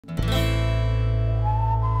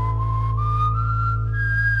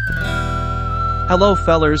Hello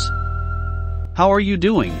fellers. How are you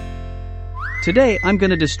doing? Today I'm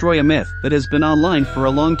gonna destroy a myth that has been online for a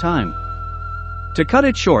long time. To cut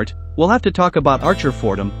it short, we'll have to talk about Archer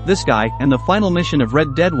Fordham, this guy, and the final mission of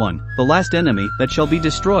Red Dead 1, the last enemy that shall be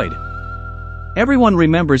destroyed. Everyone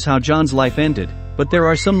remembers how John's life ended, but there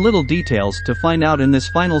are some little details to find out in this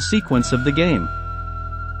final sequence of the game.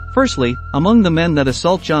 Firstly, among the men that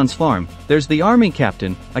assault John's farm, there's the army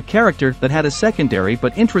captain, a character that had a secondary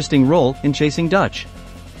but interesting role in chasing Dutch.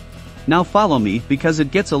 Now follow me because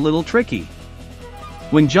it gets a little tricky.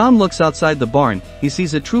 When John looks outside the barn, he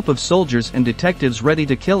sees a troop of soldiers and detectives ready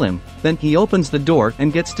to kill him, then he opens the door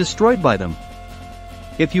and gets destroyed by them.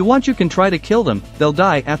 If you want you can try to kill them, they'll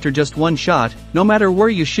die after just one shot, no matter where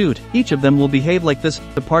you shoot, each of them will behave like this.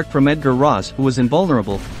 Apart from Edgar Ross who was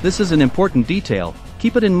invulnerable, this is an important detail,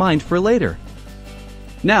 keep it in mind for later.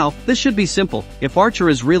 Now, this should be simple, if Archer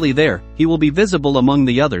is really there, he will be visible among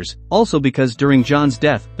the others, also because during John's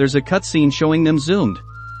death, there's a cutscene showing them zoomed.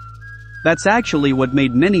 That's actually what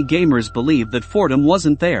made many gamers believe that Fordham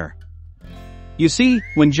wasn't there. You see,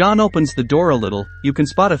 when John opens the door a little, you can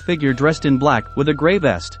spot a figure dressed in black with a gray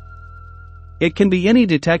vest. It can be any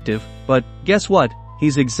detective, but, guess what,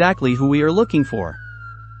 he's exactly who we are looking for.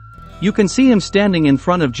 You can see him standing in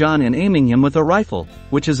front of John and aiming him with a rifle,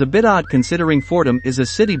 which is a bit odd considering Fordham is a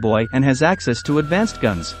city boy and has access to advanced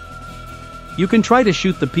guns. You can try to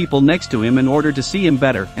shoot the people next to him in order to see him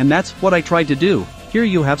better, and that's what I tried to do. Here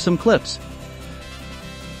you have some clips.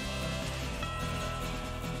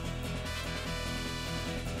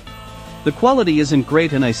 The quality isn't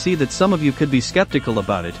great and I see that some of you could be skeptical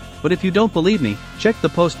about it, but if you don't believe me, check the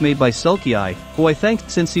post made by Sulkii, who I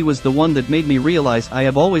thanked since he was the one that made me realize I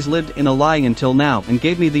have always lived in a lie until now and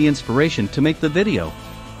gave me the inspiration to make the video.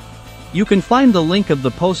 You can find the link of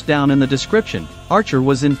the post down in the description. Archer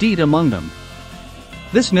was indeed among them.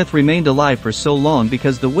 This myth remained alive for so long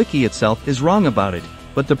because the wiki itself is wrong about it,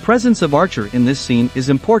 but the presence of Archer in this scene is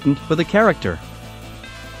important for the character.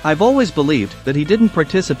 I've always believed that he didn't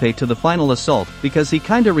participate to the final assault because he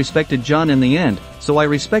kinda respected John in the end, so I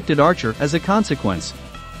respected Archer as a consequence.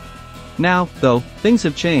 Now, though, things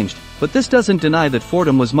have changed, but this doesn't deny that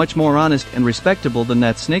Fordham was much more honest and respectable than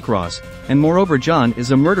that Snake Ross, and moreover John is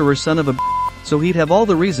a murderer son of a so he'd have all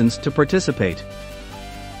the reasons to participate.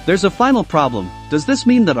 There's a final problem. Does this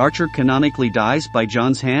mean that Archer canonically dies by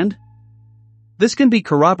John's hand? This can be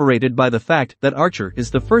corroborated by the fact that Archer is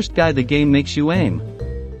the first guy the game makes you aim.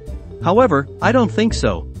 However, I don't think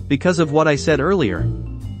so, because of what I said earlier.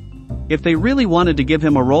 If they really wanted to give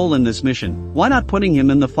him a role in this mission, why not putting him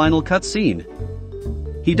in the final cutscene?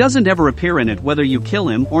 He doesn't ever appear in it whether you kill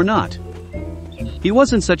him or not. He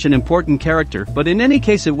wasn't such an important character, but in any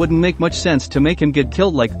case it wouldn't make much sense to make him get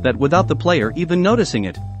killed like that without the player even noticing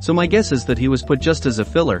it, so my guess is that he was put just as a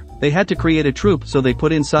filler. They had to create a troop so they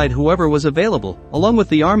put inside whoever was available, along with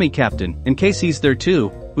the army captain, in case he's there too,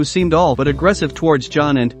 who seemed all but aggressive towards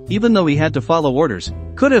John and, even though he had to follow orders,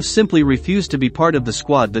 could have simply refused to be part of the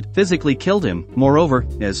squad that physically killed him. Moreover,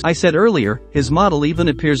 as I said earlier, his model even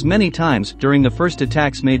appears many times during the first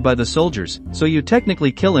attacks made by the soldiers, so you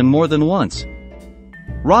technically kill him more than once.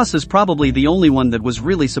 Ross is probably the only one that was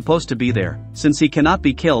really supposed to be there, since he cannot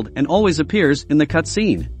be killed and always appears in the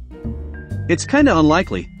cutscene. It's kinda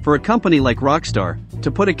unlikely, for a company like Rockstar,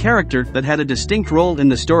 to put a character that had a distinct role in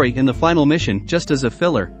the story in the final mission just as a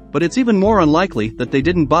filler, but it's even more unlikely that they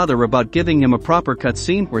didn't bother about giving him a proper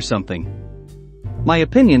cutscene or something. My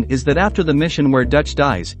opinion is that after the mission where Dutch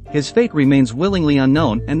dies, his fate remains willingly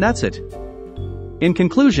unknown and that's it. In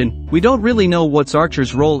conclusion, we don't really know what's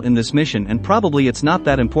Archer's role in this mission and probably it's not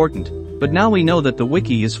that important, but now we know that the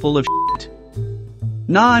wiki is full of shit.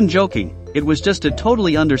 Nah, I'm joking, it was just a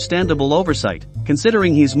totally understandable oversight,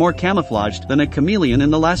 considering he's more camouflaged than a chameleon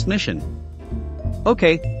in the last mission.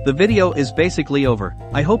 Okay, the video is basically over.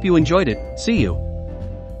 I hope you enjoyed it. See you.